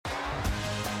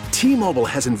T-Mobile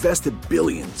has invested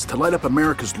billions to light up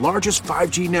America's largest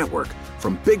 5G network,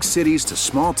 from big cities to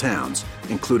small towns,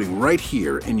 including right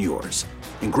here in yours.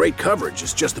 And great coverage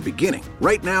is just the beginning.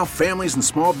 Right now, families and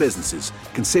small businesses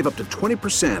can save up to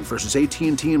 20% versus AT&T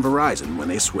and Verizon when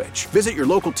they switch. Visit your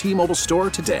local T-Mobile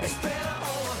store today.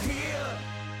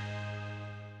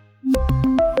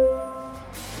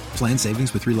 Plan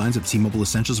savings with 3 lines of T-Mobile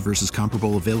Essentials versus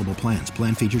comparable available plans.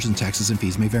 Plan features and taxes and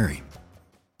fees may vary.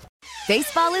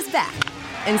 Baseball is back,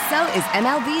 and so is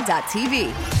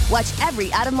MLB.tv. Watch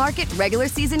every out-of-market regular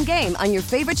season game on your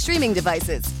favorite streaming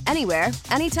devices, anywhere,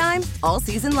 anytime, all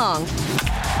season long.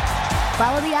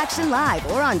 Follow the action live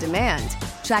or on demand.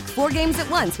 Track 4 games at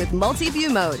once with multi-view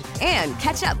mode and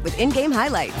catch up with in-game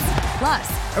highlights.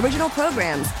 Plus, original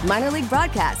programs, minor league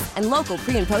broadcasts, and local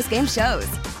pre- and post-game shows.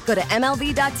 Go to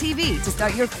MLB.tv to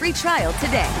start your free trial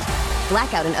today.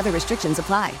 Blackout and other restrictions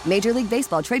apply. Major League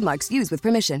Baseball trademarks used with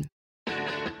permission.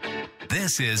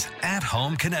 This is At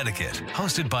Home Connecticut,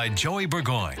 hosted by Joey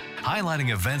Burgoyne,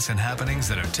 highlighting events and happenings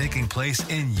that are taking place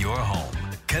in your home,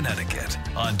 Connecticut,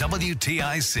 on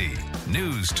WTIC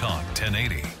News Talk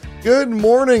 1080. Good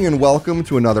morning and welcome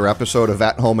to another episode of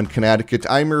At Home in Connecticut.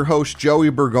 I'm your host, Joey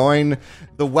Burgoyne.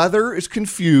 The weather is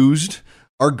confused.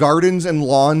 Our gardens and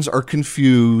lawns are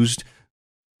confused.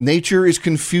 Nature is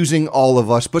confusing all of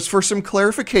us, but for some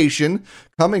clarification,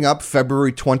 coming up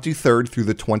February 23rd through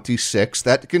the 26th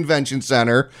at the Convention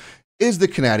Center is the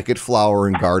Connecticut Flower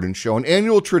and Garden Show, an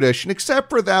annual tradition, except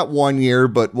for that one year,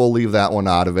 but we'll leave that one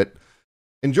out of it.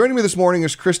 And joining me this morning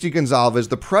is Christy Gonzalez,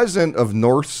 the president of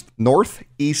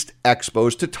Northeast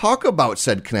Expos, to talk about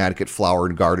said Connecticut Flower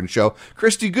and Garden Show.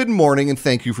 Christy, good morning, and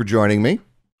thank you for joining me.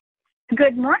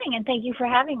 Good morning, and thank you for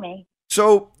having me.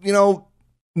 So,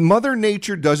 Mother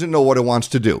Nature doesn't know what it wants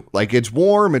to do. Like, it's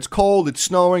warm, it's cold, it's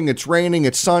snowing, it's raining,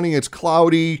 it's sunny, it's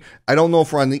cloudy. I don't know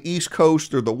if we're on the East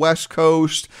Coast or the West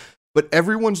Coast, but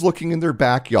everyone's looking in their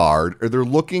backyard, or they're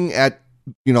looking at,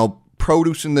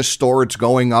 produce in the store. It's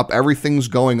going up, everything's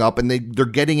going up, and they're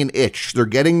getting an itch. They're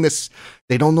getting this,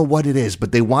 they don't know what it is,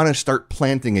 but they want to start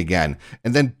planting again.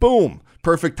 And then boom,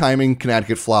 perfect timing,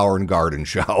 Connecticut Flower and Garden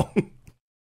Show.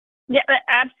 Yeah,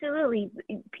 absolutely.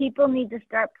 People need to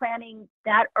start planting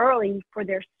that early for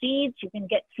their seeds. You can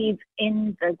get seeds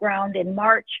in the ground in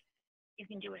March. You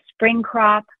can do a spring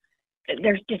crop.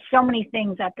 There's just so many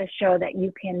things at the show that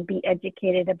you can be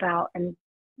educated about and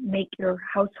make your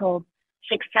household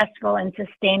successful and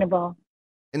sustainable.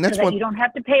 And that's so that you don't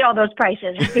have to pay all those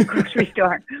prices at the grocery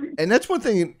store. And that's one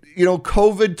thing,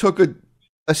 COVID took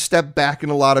a step back in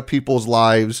a lot of people's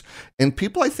lives. And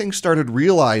people, I think, started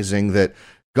realizing that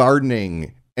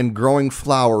gardening and growing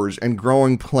flowers and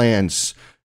growing plants,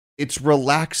 it's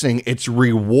relaxing, it's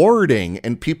rewarding,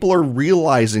 and people are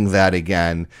realizing that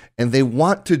again, and they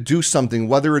want to do something,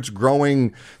 whether it's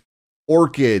growing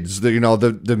orchids,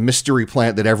 the mystery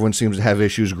plant that everyone seems to have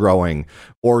issues growing,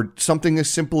 or something as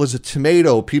simple as a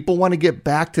tomato. People want to get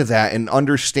back to that and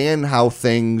understand how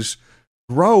things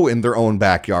grow in their own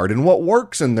backyard and what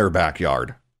works in their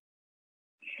backyard.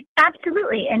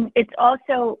 Absolutely. And it's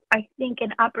also, I think,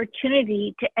 an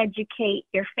opportunity to educate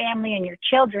your family and your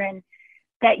children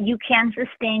that you can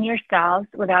sustain yourselves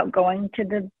without going to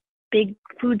the big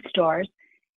food stores.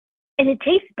 And it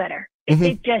tastes better. Mm-hmm.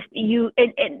 It just,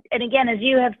 and again, as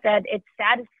you have said, it's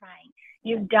satisfying.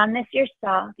 You've done this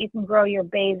yourself. You can grow your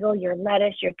basil, your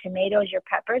lettuce, your tomatoes, your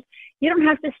peppers. You don't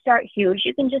have to start huge.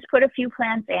 You can just put a few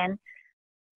plants in,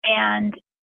 and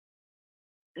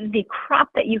the crop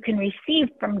that you can receive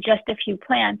from just a few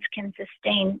plants can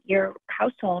sustain your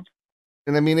household.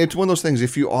 And I mean, it's one of those things,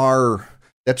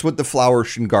 that's what the Flower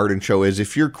and Garden Show is.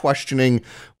 If you're questioning,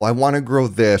 well, I want to grow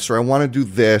this, or I want to do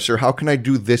this, or how can I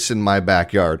do this in my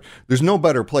backyard? There's no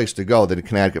better place to go than a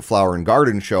Connecticut Flower and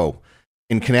Garden Show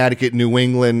in Connecticut, New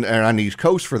England, and on the East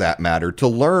Coast for that matter, to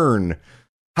learn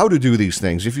how to do these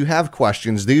things. If you have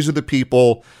questions, these are the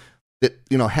people that,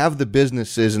 have the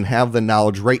businesses and have the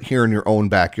knowledge right here in your own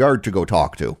backyard to go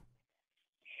talk to.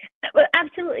 Well,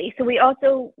 absolutely. So we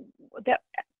also,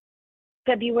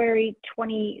 February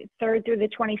 23rd through the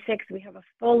 26th, we have a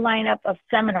full lineup of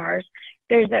seminars.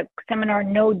 There's a seminar,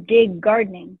 No Dig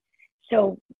Gardening.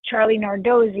 So Charlie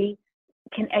Nardozzi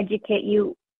can educate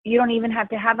you. You don't even have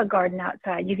to have a garden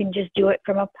outside. You can just do it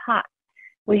from a pot.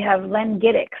 We have Len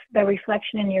Giddix, The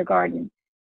Reflection in Your Garden.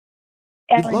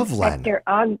 I love Len.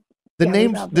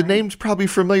 The name's probably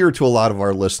familiar to a lot of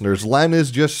our listeners. Len is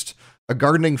just a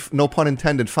gardening, no pun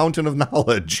intended, fountain of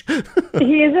knowledge.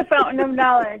 He is a fountain of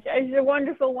knowledge. He's a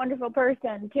wonderful, wonderful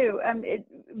person, too. It's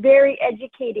very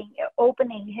educating,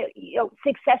 opening,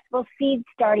 successful seed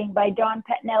starting by Dawn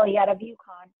Pettinelli out of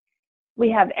UConn.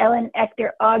 We have Ellen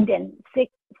Ector Ogden,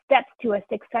 steps to a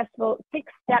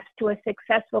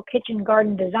successful kitchen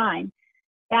garden design.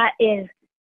 That is,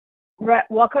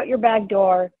 walk out your back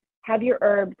door, have your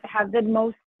herbs, have the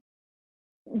most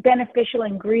beneficial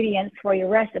ingredients for your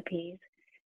recipes.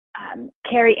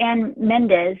 Carrie Ann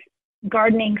Mendez,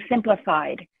 Gardening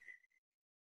Simplified.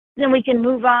 Then we can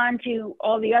move on to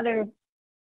all the other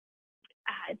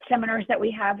seminars that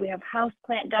we have. We have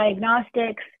houseplant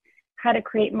diagnostics, how to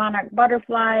create monarch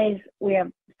butterflies. We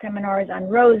have seminars on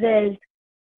roses,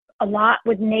 a lot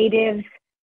with natives.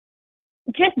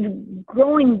 Just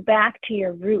going back to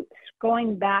your roots,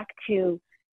 going back to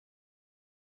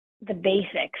the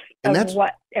basics of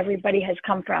what everybody has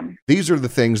come from. These are the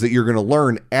things that you're going to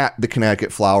learn at the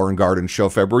Connecticut Flower and Garden Show,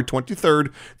 February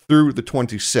 23rd through the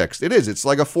 26th. It's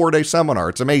like a 4-day seminar.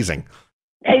 It's amazing.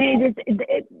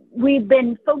 We've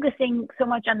been focusing so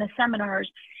much on the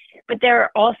seminars, but there are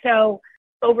also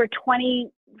over 20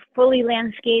 fully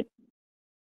landscaped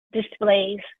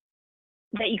displays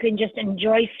that you can just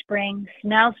enjoy spring,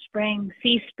 smell spring,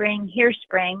 see spring, hear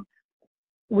spring.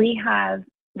 We have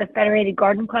the Federated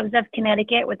Garden Clubs of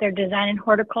Connecticut with their design and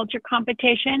horticulture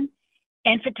competition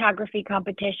and photography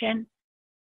competition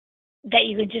that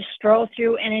you could just stroll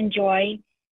through and enjoy,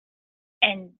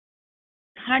 and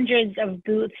hundreds of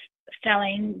booths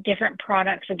selling different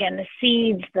products. Again, the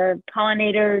seeds, the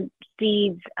pollinator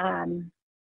seeds,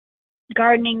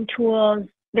 gardening tools.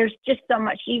 There's just so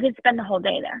much. You could spend the whole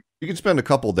day there. You could spend a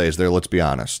couple days there, let's be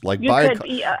honest. Like buy a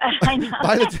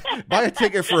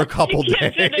ticket for a couple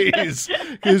days.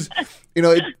 Because,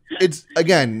 it's,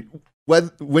 again,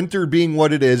 winter being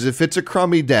what it is, if it's a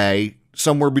crummy day,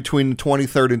 somewhere between the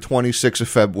 23rd and 26th of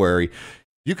February,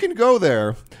 you can go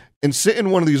there and sit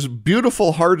in one of these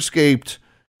beautiful hardscaped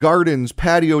gardens,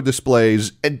 patio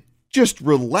displays, and just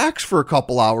relax for a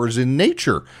couple hours in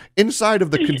nature inside of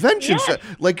the convention center.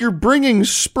 Like you're bringing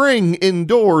spring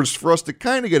indoors for us to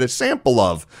kind of get a sample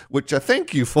of, which I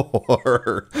thank you for.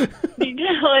 Well, thank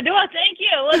you.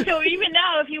 Well, so even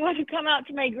now, if you want to come out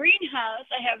to my greenhouse,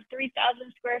 I have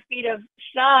 3,000 square feet of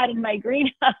sod in my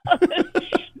greenhouse.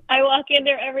 I walk in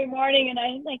there every morning and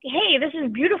I'm like, hey, this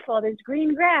is beautiful. There's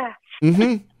green grass.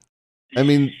 Mm-hmm. I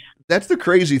mean, that's the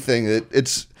crazy thing.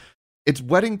 It's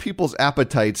whetting people's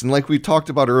appetites. And like we talked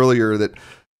about earlier, that,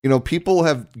 people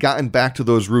have gotten back to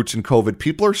those roots in COVID.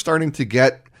 People are starting to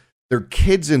get their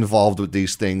kids involved with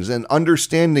these things and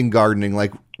understanding gardening.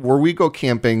 Like where we go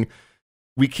camping,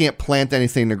 we can't plant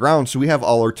anything in the ground. So we have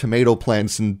all our tomato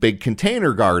plants in big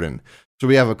container garden. So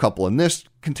we have a couple in this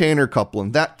container, a couple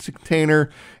in that container.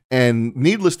 And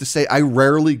needless to say, I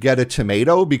rarely get a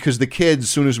tomato because the kids, as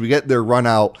soon as we get there, run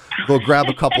out. They'll grab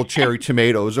a couple cherry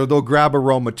tomatoes or they'll grab a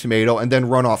Roma tomato and then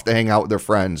run off to hang out with their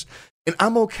friends. And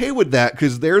I'm okay with that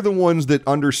because they're the ones that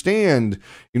understand,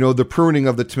 the pruning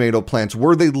of the tomato plants,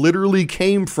 where they literally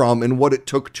came from and what it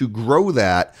took to grow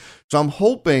that. So I'm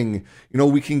hoping,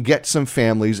 we can get some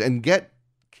families and get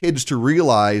kids to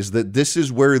realize that this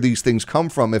is where these things come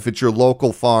from. If it's your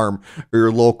local farm or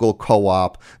your local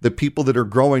co-op, the people that are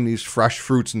growing these fresh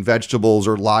fruits and vegetables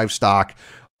or livestock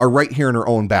are right here in our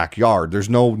own backyard. There's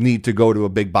no need to go to a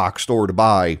big box store to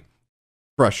buy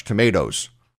fresh tomatoes.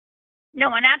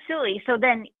 No, and absolutely. So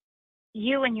then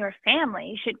you and your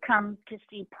family should come to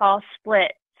see Paul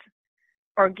Splitt's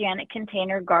Organic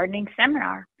Container Gardening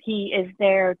Seminar. He is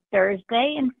there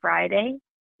Thursday and Friday.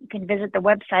 You can visit the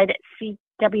website at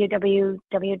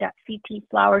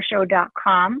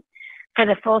www.ctflowershow.com for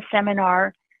the full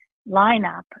seminar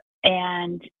lineup.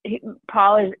 And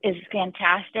Paul is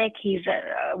fantastic. He's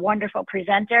a wonderful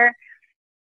presenter,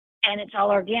 and it's all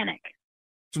organic.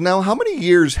 So now, how many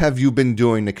years have you been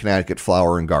doing the Connecticut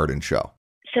Flower and Garden Show?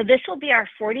 So this will be our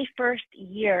 41st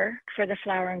year for the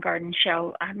Flower and Garden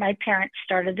Show. My parents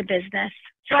started the business,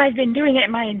 so I've been doing it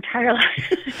my entire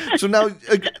life. So now,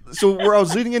 so where I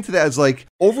was leading into that is like,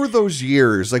 over those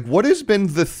years, like what has been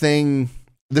the thing,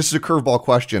 this is a curveball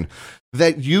question,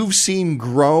 that you've seen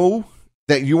grow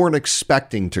that you weren't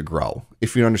expecting to grow,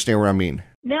 if you understand what I mean?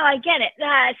 No, I get it.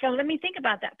 So let me think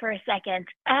about that for a second.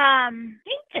 I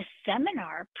think the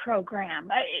seminar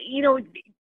program,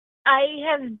 I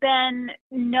have been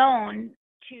known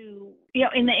to,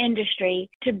 in the industry,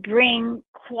 to bring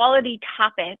quality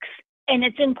topics, and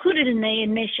it's included in the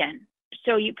admission.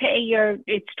 So you pay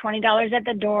it's $20 at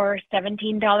the door,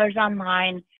 $17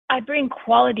 online. I bring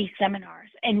quality seminars,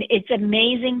 and it's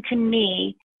amazing to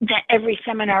me that every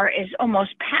seminar is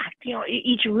almost packed.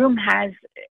 Each room has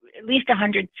at least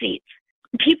 100 seats.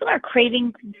 People are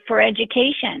craving for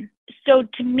education. So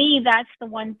to me, that's the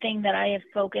one thing that I have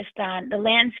focused on. The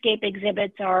landscape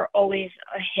exhibits are always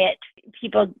a hit.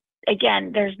 People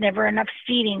again, there's never enough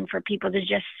seating for people to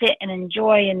just sit and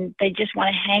enjoy, and they just want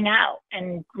to hang out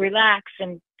and relax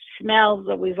and smell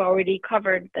that we've already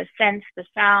covered, the scents, the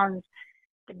sounds,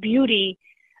 the beauty.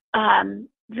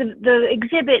 The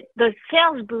exhibit, the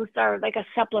sales booths are like a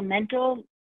supplemental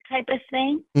type of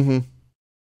thing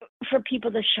for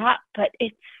people to shop, but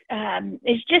it's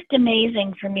just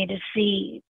amazing for me to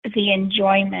see the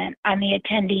enjoyment on the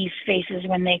attendees' faces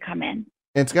when they come in.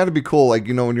 And it's got to be cool, like,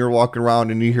 you know, when you're walking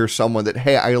around and you hear someone that,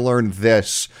 hey, I learned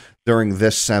this during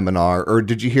this seminar, or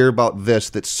did you hear about this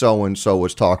that so-and-so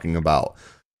was talking about?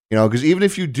 You know, because even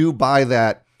if you do buy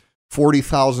that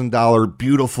 $40,000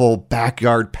 beautiful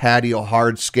backyard patio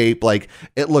hardscape, like,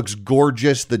 it looks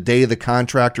gorgeous the day the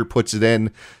contractor puts it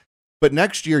in, but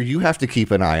next year you have to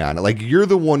keep an eye on it. Like, you're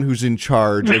the one who's in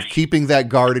charge of keeping that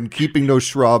garden, keeping those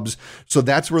shrubs. So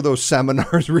that's where those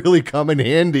seminars really come in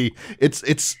handy. It's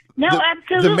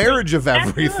absolutely the marriage of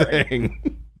everything.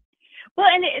 Absolutely. Well,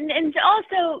 and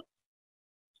also,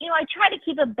 you know, I try to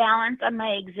keep a balance on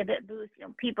my exhibit booth. You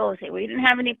know, people say, well, you didn't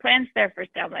have any plants there for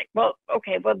sale. I'm like, well,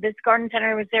 okay, well, this garden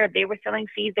center was there. They were selling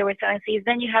seeds. They were selling seeds.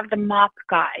 Then you have the mop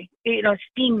guy, you know,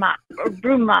 steam mop or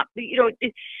broom mop. You know,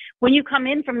 when you come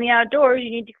in from the outdoors,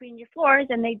 you need to clean your floors,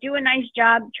 and they do a nice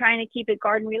job trying to keep it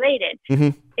garden related.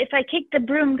 If I kick the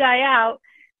broom guy out,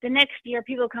 the next year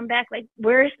people come back like,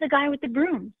 where's the guy with the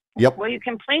brooms? Yep. Well, you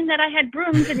complained that I had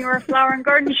brooms and you were a flower and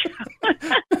garden show.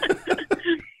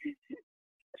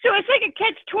 So it's like a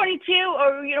catch-22,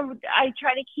 or, you know, I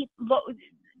try to keep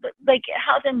like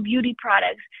health and beauty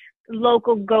products,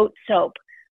 local goat soap.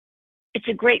 It's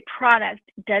a great product.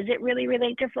 Does it really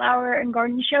relate to flower and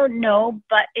garden show? No,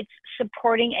 but it's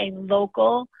supporting a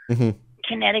local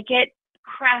Connecticut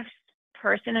crafts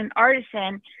person, an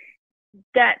artisan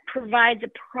that provides a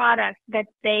product that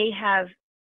they have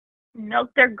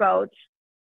milked their goats,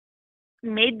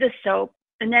 made the soap,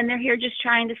 and then they're here just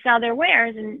trying to sell their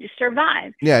wares and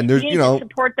survive. Yeah, and there's, you know,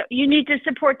 you need to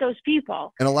support those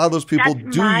people. And a lot of those people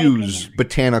do use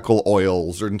botanical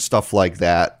oils and stuff like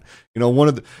that. You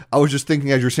know, I was just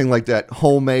thinking as you're saying, like, that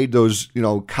homemade, those, you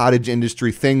know, cottage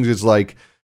industry things is like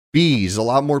bees. A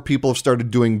lot more people have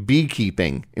started doing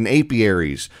beekeeping in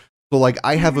apiaries. So, like,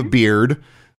 I have a beard.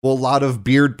 Well, a lot of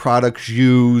beard products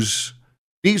use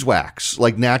beeswax,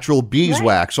 like natural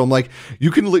beeswax. So I'm like, you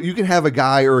can have a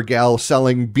guy or a gal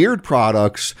selling beard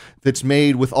products that's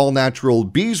made with all natural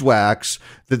beeswax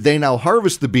that they now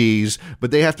harvest the bees, but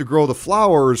they have to grow the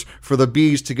flowers for the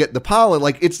bees to get the pollen.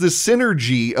 Like, it's this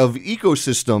synergy of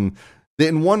ecosystem that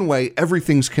in one way,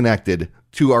 everything's connected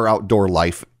to our outdoor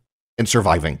life and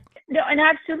surviving. No, and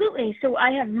absolutely. So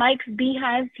I have Mike's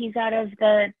Beehives. He's out of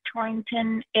the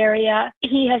Torrington area.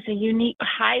 He has a unique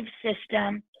hive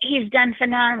system. He's done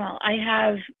phenomenal. I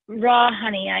have raw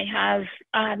honey. I have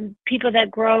people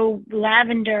that grow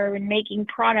lavender and making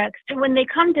products. So when they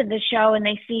come to the show and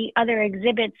they see other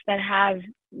exhibits that have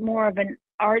more of an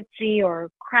artsy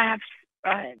or crafts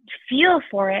feel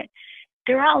for it,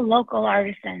 they're all local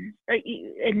artisans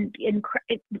and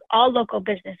all local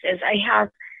businesses.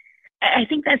 I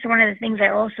think that's one of the things I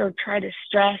also try to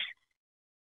stress,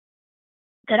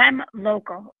 that I'm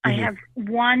local. I have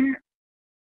one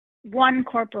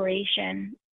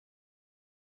corporation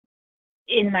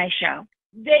in my show.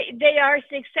 They are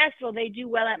successful. They do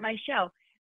well at my show.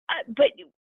 But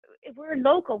we're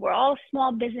local. We're all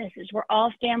small businesses. We're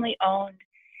all family owned.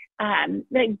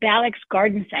 Like Balix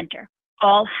Garden Center,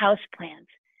 all house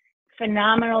plants,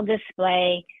 phenomenal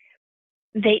display.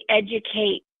 They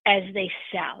educate as they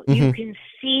sell. You can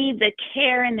see the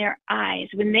care in their eyes.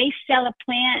 When they sell a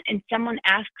plant and someone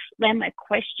asks them a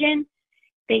question,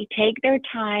 they take their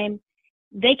time.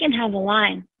 They can have a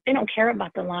line. They don't care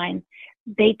about the line.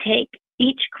 They take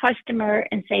each customer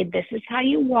and say, this is how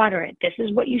you water it. This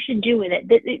is what you should do with it.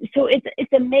 So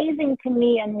it's amazing to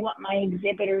me and what my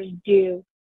exhibitors do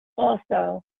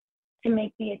also to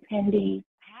make the attendees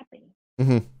happy.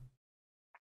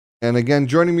 And again,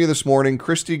 joining me this morning,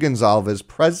 Christy Gonzalez,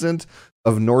 president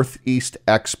of Northeast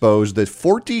Expos, the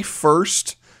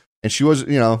 41st. And she was,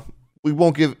 you know, we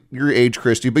won't give your age,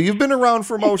 Christy, but you've been around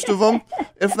for most of them,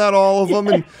 if not all of them.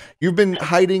 And you've been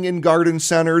hiding in garden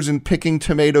centers and picking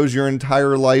tomatoes your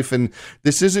entire life. And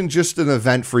this isn't just an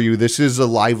event for you. This is a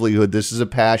livelihood. This is a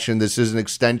passion. This is an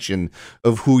extension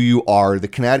of who you are. The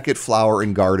Connecticut Flower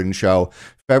and Garden Show,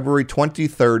 February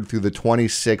 23rd through the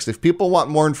 26th. If people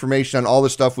want more information on all the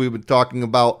stuff we've been talking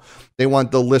about, they want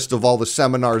the list of all the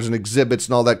seminars and exhibits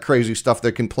and all that crazy stuff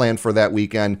they can plan for that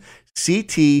weekend,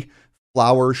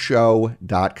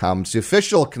 ctflowershow.com. It's the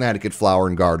official Connecticut Flower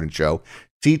and Garden Show,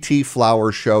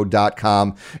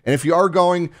 ctflowershow.com. And if you are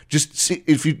going, just see,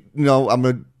 if you know, I'm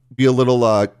going to be a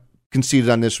little conceded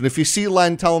on this one. If you see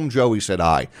Len, tell him Joey said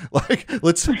hi. Like,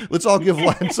 let's all give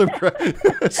Len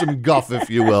some guff, if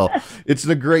you will. He's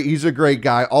a great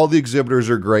guy. All the exhibitors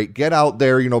are great. Get out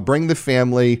there, bring the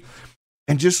family,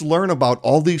 and just learn about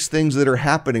all these things that are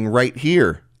happening right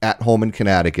here at home in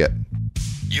Connecticut.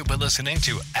 You've been listening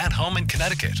to At Home in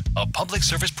Connecticut, a public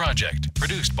service project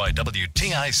produced by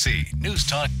WTIC News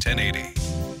Talk 1080.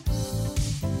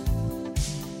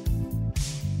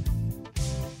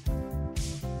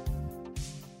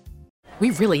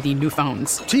 We really need new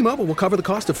phones. T-Mobile will cover the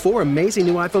cost of 4 amazing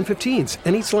new iPhone 15s,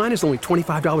 and each line is only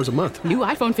 $25 a month. New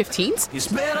iPhone 15s? It's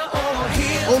better over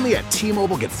here. Only at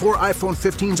T-Mobile, get 4 iPhone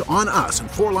 15s on us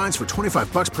and 4 lines for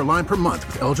 $25 per line per month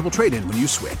with eligible trade-in when you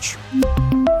switch.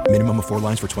 Minimum of 4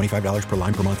 lines for $25 per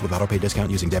line per month with autopay discount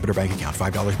using debit or bank account.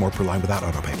 $5 more per line without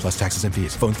autopay, plus taxes and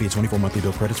fees. Phone fee at 24 monthly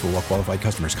bill credits for well-qualified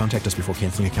customers. Contact us before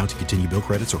canceling account to continue bill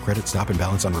credits or credit stop and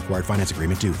balance on required finance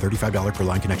agreement due. $35 per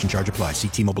line connection charge applies. See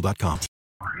T-Mobile.com.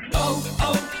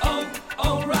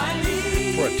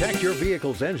 O'Reilly. Protect your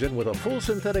vehicle's engine with a full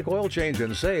synthetic oil change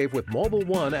and save with Mobil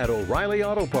 1 at O'Reilly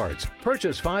Auto Parts.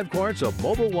 Purchase 5 quarts of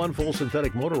Mobil 1 full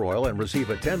synthetic motor oil and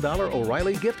receive a $10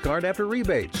 O'Reilly gift card after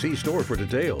rebate. See store for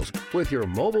details. With your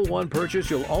Mobil 1 purchase,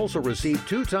 you'll also receive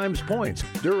 2 times points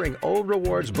during O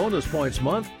Rewards Bonus Points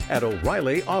Month at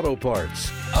O'Reilly Auto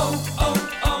Parts.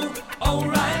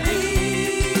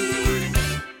 O'Reilly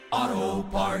Auto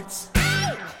Parts.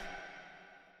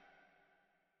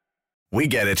 We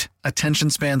get it. Attention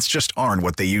spans just aren't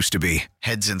what they used to be.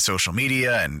 Heads in social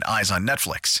media and eyes on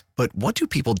Netflix. But what do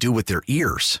people do with their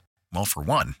ears? Well, for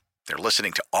one, they're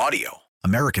listening to audio.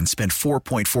 Americans spend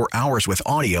 4.4 hours with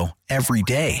audio every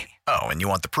day. Oh, and you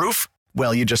want the proof?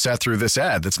 Well, you just sat through this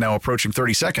ad that's now approaching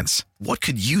 30 seconds. What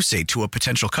could you say to a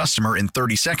potential customer in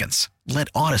 30 seconds? Let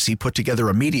Odyssey put together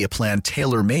a media plan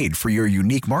tailor-made for your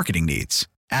unique marketing needs.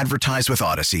 Advertise with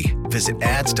Odyssey. Visit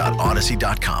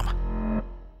ads.odyssey.com.